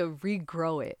has to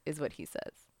regrow it, is what he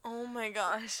says. Oh my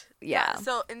gosh. Yeah.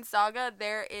 So in Saga,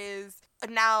 there is a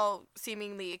now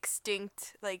seemingly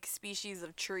extinct like species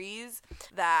of trees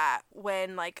that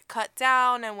when like cut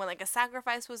down and when like a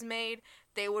sacrifice was made,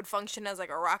 they would function as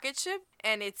like a rocket ship,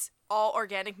 and it's all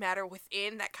organic matter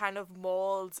within that kind of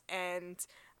molds and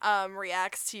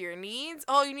reacts to your needs.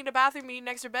 Oh, you need a bathroom, you need an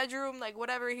extra bedroom, like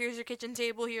whatever, here's your kitchen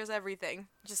table, here's everything.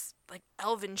 Just like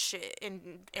elven shit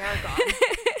in Aragon.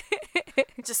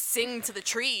 Just sing to the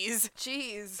trees.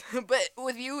 Jeez. But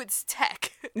with you, it's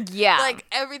tech. Yeah. Like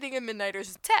everything in Midnighters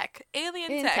is tech.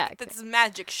 Alien tech. That's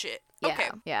magic shit. Yeah, Okay.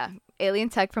 yeah. Alien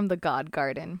tech from the God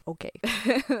Garden. Okay.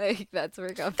 Like, that's where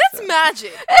it comes That's from.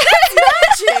 magic.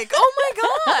 That's magic. Oh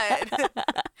my god.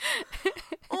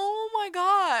 Oh my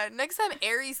god. Next time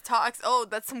Ares talks, oh,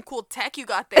 that's some cool tech you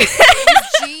got there.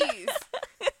 Jeez.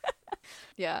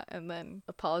 Yeah, and then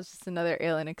Apollo's just another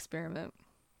alien experiment.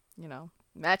 You know,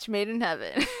 match made in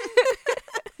heaven.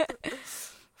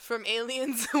 From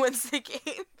aliens once they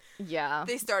came. Yeah.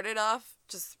 They started off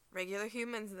just regular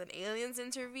humans, and then aliens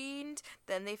intervened.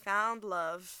 Then they found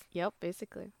love. Yep,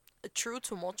 basically. A true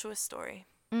tumultuous story.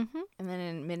 Mm-hmm. And then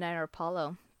in Midnight or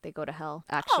Apollo, they go to hell,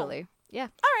 actually. Yeah.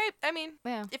 All right. I mean,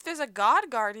 Yeah. if there's a god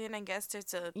guardian, I guess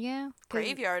there's a Yeah.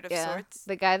 graveyard of sorts.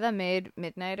 The guy that made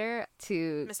Midnighter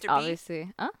to Mr. B?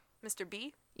 obviously, Mr.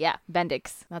 B? Yeah,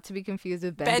 Bendix. Not to be confused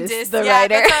with Bendis, the yeah,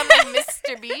 writer. that's why I'm like,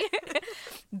 Mr. B.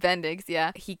 Bendix,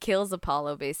 yeah. He kills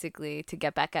Apollo basically to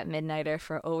get back at Midnighter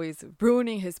for always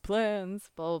ruining his plans,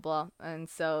 blah, blah, blah. And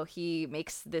so he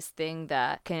makes this thing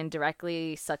that can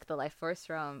directly suck the life force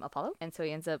from Apollo. And so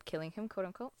he ends up killing him, quote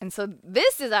unquote. And so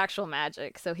this is actual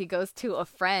magic. So he goes to a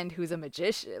friend who's a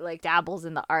magician, like dabbles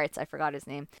in the arts. I forgot his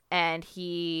name. And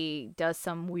he does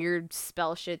some weird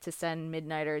spell shit to send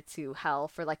Midnighter to hell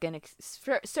for like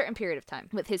for a certain period of time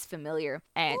with his familiar,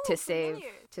 and Ooh,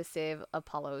 to save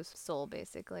Apollo's soul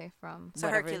basically from So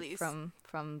whatever, Hercules.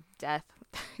 from death.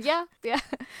 yeah.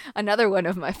 Another one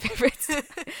of my favorites.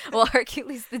 Well,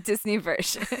 Hercules the Disney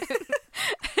version.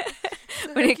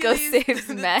 When he goes saves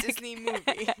the Meg. Disney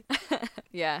movie.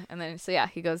 Yeah, and then so yeah,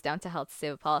 he goes down to hell to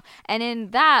save Apollo. And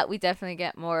in that we definitely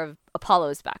get more of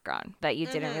Apollo's background that you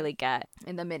didn't really get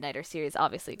in the Midnighter series,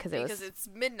 obviously, because it's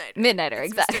Midnighter. Midnighter,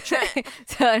 It's exactly. Mr. Trent.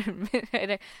 So in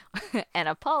Midnighter and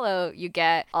Apollo, you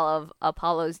get all of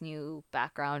Apollo's new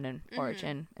background and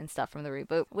origin and stuff from the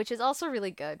reboot, which is also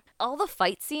really good. All the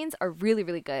fight scenes are really,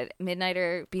 really good.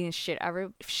 Midnighter being shit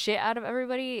out of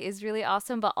everybody is really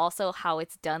awesome, but also how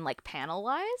it's done like panel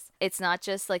wise. It's not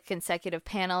just like consecutive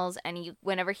panels, and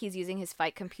whenever he's using his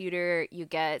fight computer, you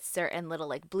get certain little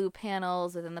like blue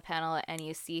panels within the panel, and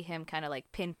you see him kind of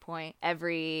like pinpoint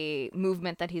every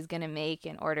movement that he's gonna make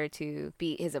in order to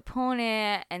beat his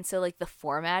opponent. And so like the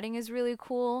formatting is really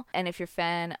cool, and if you're a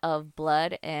fan of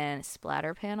blood and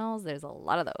splatter panels, there's a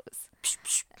lot of those.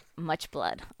 Much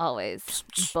blood, always.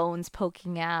 Bones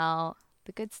poking out,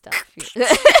 the good stuff.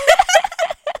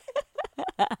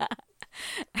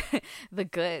 The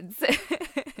goods.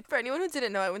 For anyone who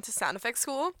didn't know, I went to sound effects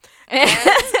school, and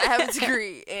I have a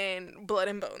degree in blood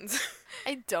and bones.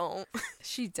 I don't.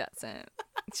 She doesn't.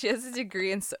 She has a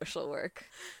degree in social work.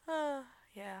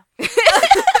 Yeah.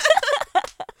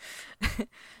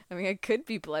 I mean, it could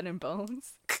be blood and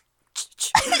bones.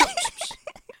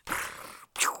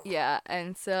 Yeah,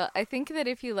 and so I think that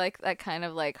if you like that kind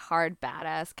of like hard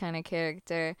badass kind of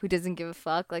character who doesn't give a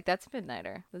fuck, like that's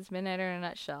Midnighter. That's Midnighter in a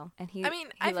nutshell. And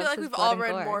I feel like we've all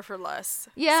read more for less.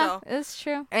 Yeah, so. it's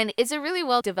true. And it's a really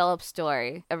well developed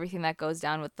story, everything that goes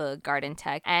down with the garden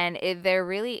tech. And they're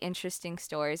really interesting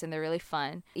stories, and they're really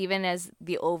fun, even as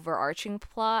the overarching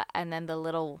plot and then the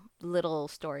little little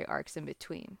story arcs in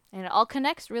between. And it all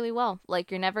connects really well.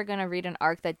 Like, you're never going to read an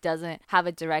arc that doesn't have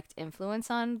a direct influence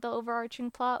on the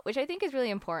overarching plot, which I think is really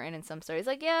important in some stories.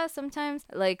 Like, yeah, sometimes,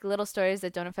 like, little stories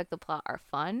that don't affect the plot are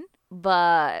fun.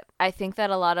 But I think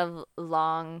that a lot of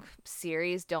long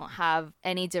series don't have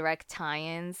any direct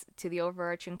tie-ins to the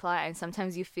overarching plot. And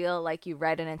sometimes you feel like you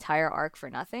read an entire arc for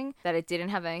nothing, that it didn't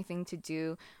have anything to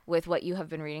do with what you have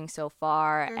been reading so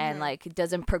far, and like it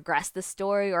doesn't progress the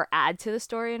story or add to the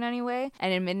story in any way.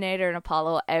 And in Midnighter and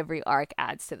Apollo, every arc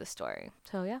adds to the story.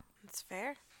 So yeah. It's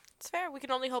fair. It's fair. We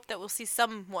can only hope that we'll see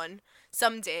someone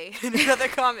someday in another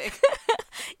comic.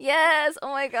 Yes.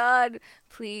 Oh my God.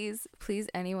 Please,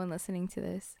 anyone listening to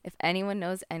this, if anyone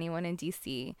knows anyone in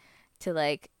DC to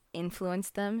like influence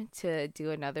them to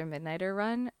do another Midnighter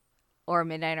run, or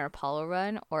Midnighter Apollo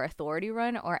run, or Authority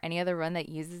run, or any other run that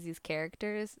uses these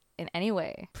characters in any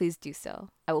way, please do so.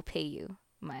 I will pay you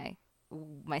my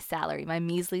salary, my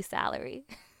measly salary,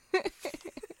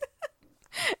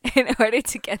 in order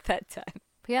to get that done.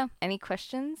 But yeah, any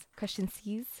questions? Questions?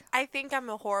 I think I'm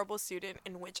a horrible student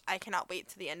in which I cannot wait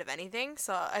to the end of anything,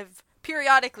 so I've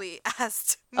periodically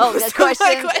asked the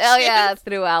questions. Oh yeah,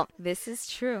 throughout. This is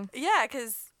true. Yeah,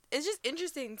 because it's just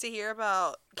interesting to hear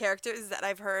about characters that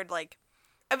I've heard, like,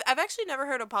 I've actually never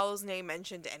heard Apollo's name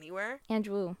mentioned anywhere.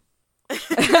 Andrew.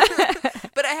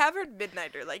 But I have heard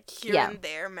Midnighter, like, here and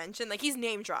there mentioned. Like, he's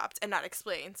name dropped and not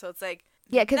explained, so it's like...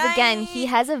 Yeah, because again, he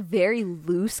has a very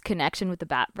loose connection with the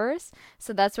Batverse,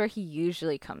 so that's where he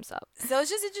usually comes up. So it's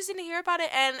just interesting to hear about it,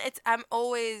 and I'm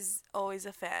always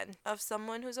a fan of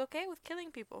someone who's okay with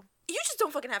killing people. You just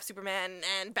don't fucking have Superman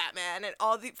and Batman and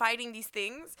all the fighting these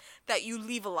things that you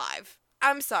leave alive.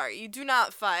 I'm sorry, you do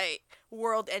not fight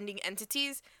world-ending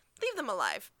entities. Leave them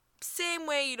alive. Same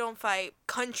way you don't fight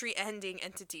country-ending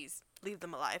entities. Leave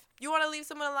them alive. You want to leave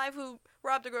someone alive who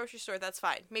robbed a grocery store, that's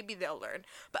fine. Maybe they'll learn.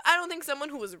 But I don't think someone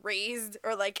who was raised,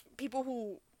 or like people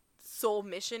who sole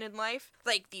mission in life,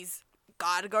 like these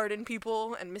God Garden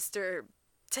people and Mr.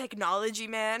 Technology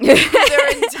Man,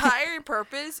 their entire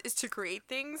purpose is to create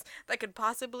things that could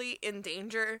possibly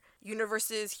endanger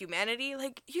universe's humanity.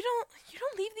 Like, you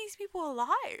don't leave these people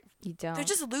alive. You don't. They're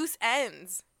just loose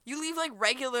ends. You leave, like,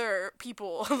 regular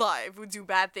people alive who do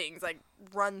bad things, like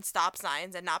run stop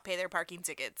signs and not pay their parking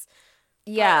tickets.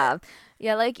 Yeah.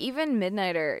 Yeah, like, even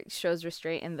Midnighter shows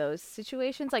restraint in those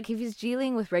situations. Like, if he's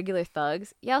dealing with regular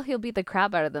thugs, yeah, he'll beat the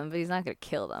crap out of them, but he's not going to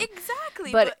kill them.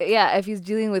 Exactly. But yeah, if he's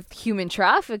dealing with human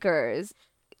traffickers...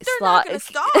 They're not gonna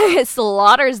stop.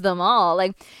 Slaughters them all.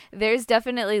 Like, there's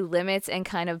definitely limits and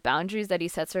kind of boundaries that he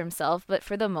sets for himself. But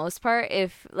for the most part,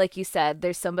 if, like you said,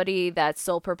 there's somebody that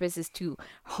sole purpose is to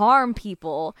harm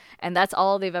people, and that's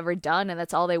all they've ever done, and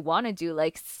that's all they want to do.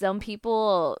 Like, some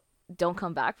people don't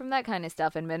come back from that kind of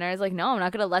stuff, and Midnighter's like, no, I'm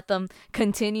not gonna let them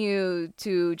continue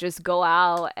to just go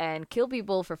out and kill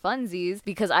people for funsies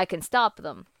because I can stop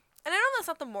them. And I know that's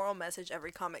not the moral message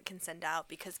every comic can send out,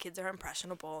 because kids are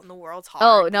impressionable and the world's hard.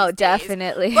 Oh, no,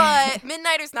 definitely. Days. But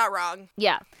Midnighter's not wrong.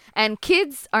 Yeah. And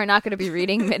kids are not going to be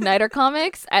reading Midnighter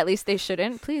comics. At least they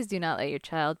shouldn't. Please do not let your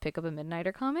child pick up a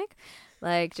Midnighter comic.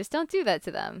 Like, just don't do that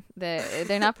to them.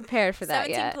 They're not prepared for that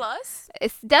 17 yet. 17 plus?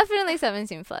 It's definitely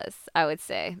 17 plus, I would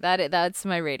say. That's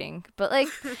my rating. But, like,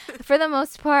 for the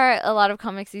most part, a lot of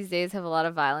comics these days have a lot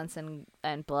of violence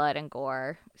and blood and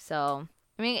gore. So...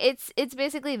 I mean, it's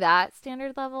basically that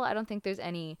standard level. I don't think there's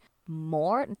too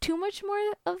much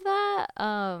more of that.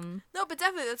 No, but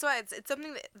definitely that's why it's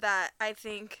something that I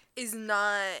think is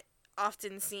not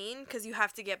often seen, because you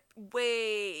have to get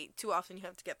way too often you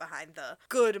have to get behind the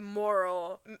good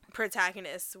moral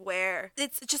protagonist where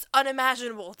it's just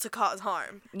unimaginable to cause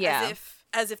harm. Yeah.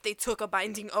 As if they took a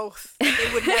binding oath that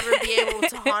they would never be able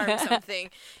to harm something,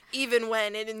 even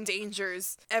when it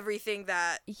endangers everything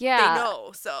that they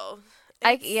know. So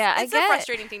it's a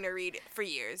frustrating thing to read for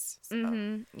years. So.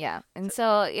 Mm-hmm. Yeah. And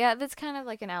so, yeah, that's kind of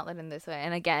like an outlet in this way.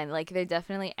 And again, like, they're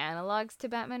definitely analogs to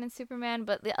Batman and Superman,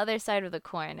 but the other side of the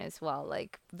coin as well.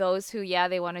 Like, those who,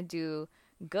 they want to do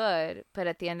good, but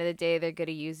at the end of the day, they're going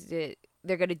to use it.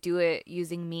 They're going to do it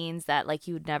using means that, like,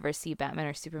 you would never see Batman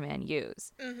or Superman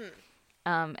use. Mm-hmm.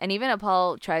 And even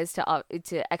Apollo tries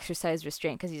to exercise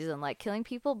restraint because he doesn't like killing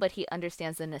people, but he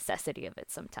understands the necessity of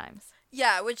it sometimes.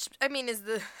 Yeah, which, I mean, is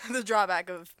the drawback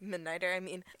of Midnighter. I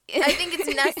mean, I think it's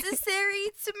necessary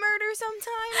to murder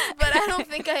sometimes, but I don't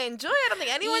think I enjoy it. I don't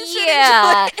think anyone should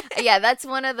enjoy it. Yeah, that's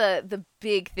one of the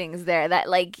big things there, that,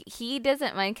 like, he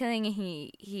doesn't mind killing.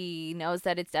 He knows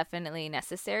that it's definitely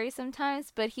necessary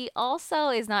sometimes, but he also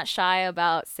is not shy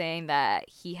about saying that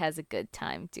he has a good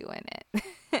time doing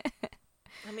it.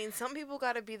 I mean, some people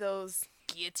gotta be those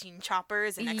guillotine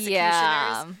choppers and executioners.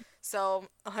 Yeah. So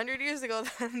 100 years ago,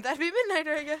 that'd be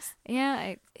Midnighter, I guess.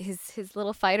 Yeah, his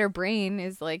little fighter brain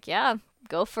is like, yeah,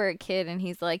 go for it, kid. And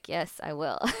he's like, yes, I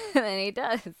will. And then he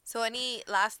does. So any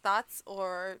last thoughts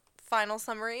or final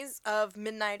summaries of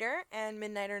Midnighter and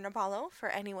Midnighter and Apollo for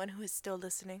anyone who is still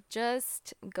listening?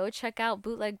 Just go check out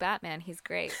Bootleg Batman. He's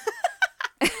great.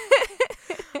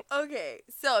 Okay,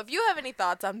 so if you have any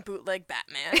thoughts on Bootleg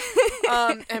Batman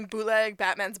and Bootleg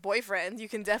Batman's boyfriend, you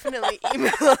can definitely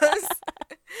email us.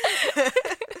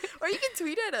 Or you can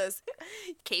tweet at us.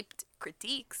 Caped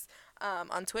Critiques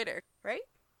on Twitter, right?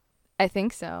 I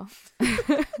think so.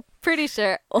 Pretty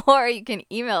sure. Or you can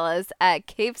email us at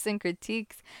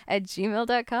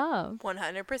capesandcritiques@gmail.com.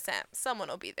 100%. Someone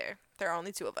will be there. There are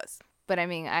only two of us. But I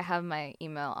mean, I have my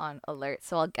email on alert,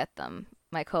 so I'll get them.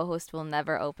 My co-host will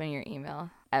never open your email,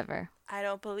 ever. I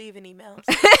don't believe in emails.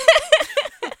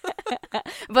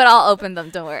 But I'll open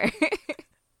them, don't worry.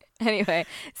 Anyway,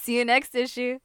 see you next issue.